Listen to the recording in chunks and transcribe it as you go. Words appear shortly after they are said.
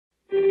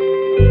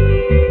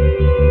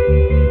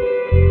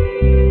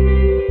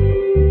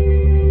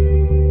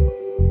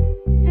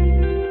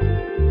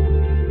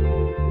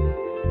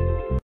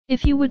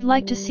If you would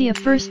like to see a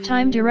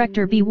first-time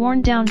director be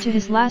worn down to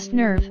his last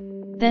nerve,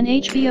 then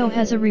HBO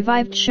has a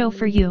revived show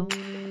for you.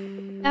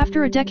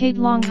 After a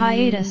decade-long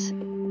hiatus,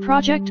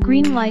 Project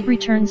Greenlight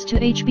returns to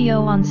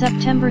HBO on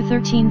September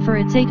 13 for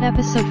its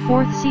 8-episode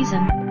fourth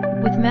season,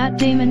 with Matt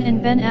Damon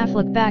and Ben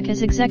Affleck back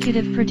as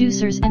executive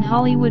producers and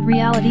Hollywood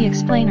reality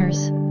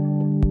explainers.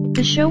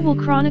 The show will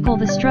chronicle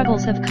the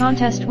struggles of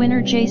contest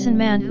winner Jason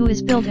Mann, who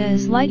is billed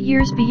as light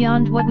years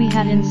beyond what we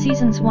had in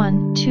seasons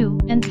 1, 2,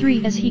 and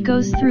 3, as he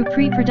goes through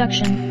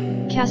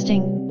pre-production,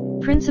 casting,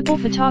 principal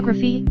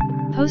photography,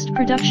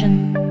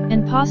 post-production,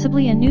 and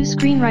possibly a new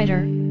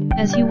screenwriter,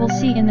 as you will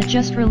see in the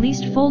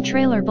just-released full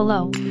trailer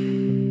below.